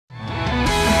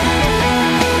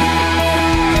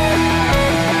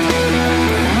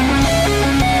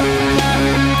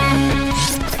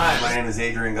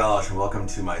welcome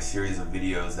to my series of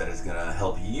videos that is going to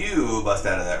help you bust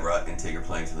out of that rut and take your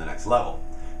playing to the next level.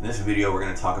 In this video, we're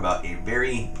going to talk about a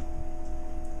very,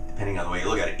 depending on the way you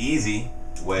look at it, easy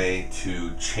way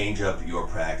to change up your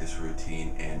practice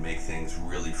routine and make things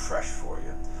really fresh for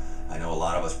you. I know a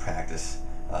lot of us practice,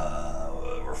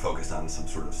 we're focused on some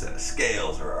sort of set of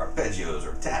scales or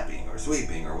arpeggios or tapping or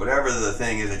sweeping or whatever the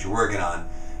thing is that you're working on,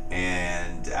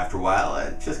 and after a while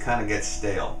it just kind of gets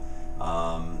stale.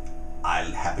 I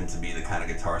happen to be the kind of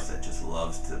guitarist that just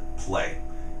loves to play,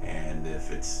 and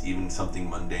if it's even something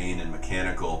mundane and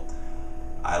mechanical,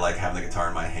 I like having the guitar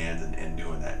in my hand and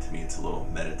doing that. To me, it's a little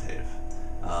meditative.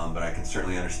 But I can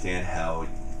certainly understand how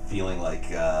feeling like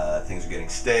things are getting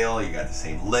stale. You got the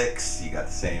same licks, you got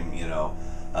the same,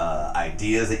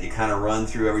 ideas that you kind of run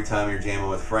through every time you're jamming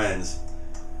with friends.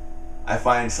 I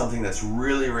find something that's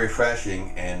really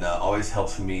refreshing and always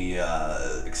helps me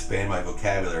expand my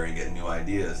vocabulary and get new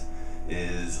ideas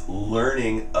is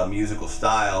learning a musical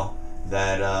style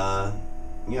that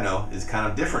is kind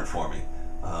of different for me.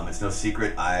 It's no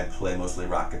secret I play mostly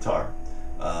rock guitar,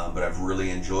 but I've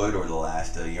really enjoyed over the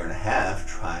last year and a half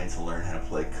trying to learn how to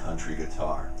play country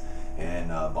guitar, and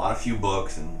bought a few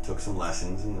books and took some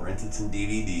lessons and rented some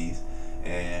DVDs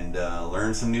and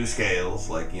learned some new scales,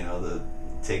 like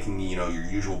taking your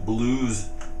usual blues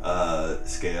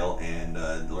scale and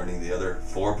learning the other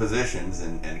four positions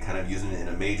and kind of using it in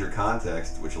a major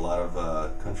context, which a lot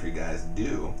of country guys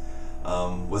do,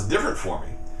 was different for me,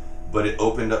 but it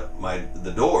opened up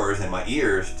the doors and my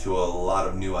ears to a lot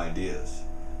of new ideas.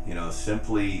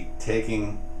 Simply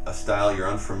taking a style you're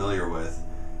unfamiliar with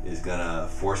is gonna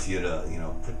force you to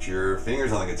put your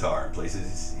fingers on the guitar in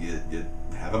places you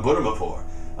haven't put them before.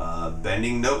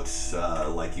 Bending notes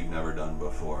like you've never done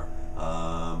before.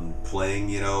 Playing,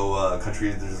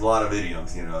 country. There's a lot of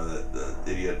idioms,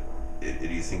 the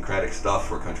idiosyncratic stuff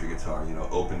for country guitar.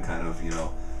 Open kind of,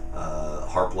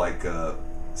 harp-like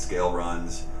scale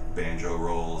runs, banjo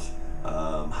rolls,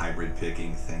 hybrid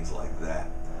picking, things like that.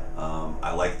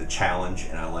 I like the challenge,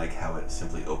 and I like how it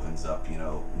simply opens up,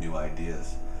 new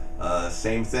ideas.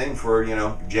 Same thing for,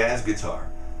 jazz guitar.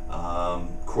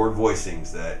 Chord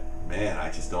voicings that, man,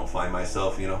 I just don't find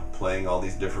myself, playing all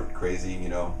these different crazy,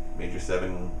 major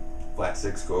 7 flat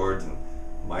 6 chords and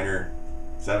minor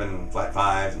 7 flat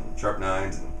 5s and sharp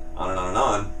 9s and on and on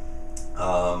and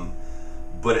on.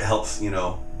 But it helps,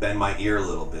 bend my ear a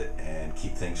little bit and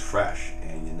keep things fresh,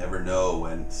 and you never know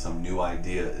when some new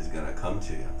idea is going to come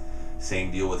to you.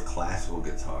 Same deal with classical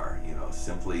guitar,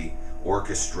 simply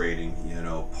orchestrating,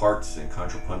 parts and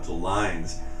contrapuntal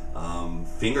lines,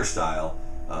 fingerstyle,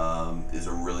 is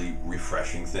a really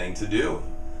refreshing thing to do.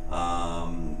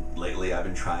 Lately I've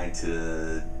been trying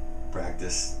to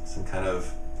practice some kind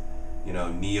of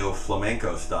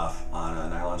neo-flamenco stuff on a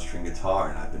nylon string guitar,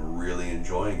 and I've been really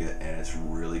enjoying it, and it's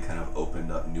really kind of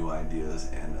opened up new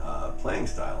ideas and playing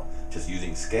style, just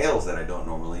using scales that I don't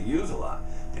normally use a lot,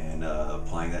 and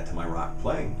applying that to my rock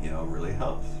playing really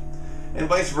helps. And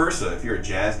vice versa, if you're a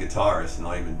jazz guitarist and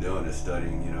all you've been doing is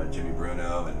studying Jimmy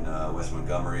Bruno and Wes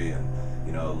Montgomery and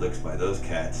licks by those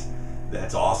cats,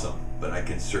 that's awesome, but I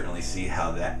can certainly see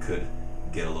how that could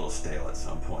get a little stale at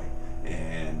some point.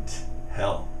 And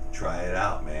hell, try it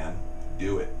out, man.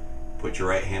 Do it. Put your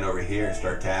right hand over here and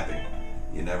start tapping.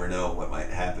 You never know what might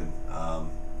happen.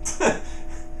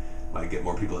 Might get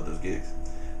more people at those gigs.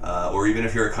 Or even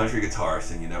if you're a country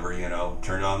guitarist and you never,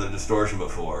 turned on the distortion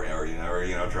before, or you never,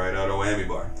 tried out a whammy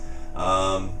bar.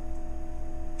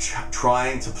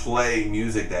 Trying to play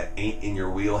music that ain't in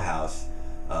your wheelhouse,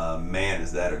 man,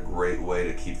 is that a great way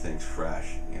to keep things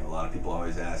fresh. A lot of people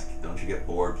always ask, don't you get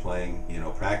bored playing,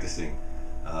 practicing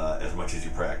as much as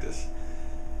you practice?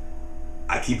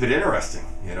 I keep it interesting,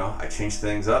 I change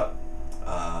things up.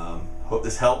 Hope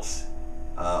this helps.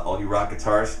 All you rock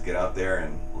guitarists, get out there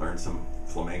and learn some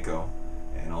flamenco,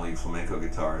 and all you flamenco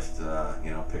guitarists,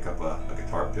 pick up a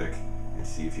guitar pick and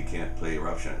see if you can't play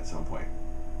Eruption at some point.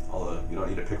 Although you don't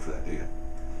need a pick for that, do you?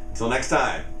 Until next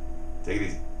time, take it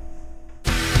easy.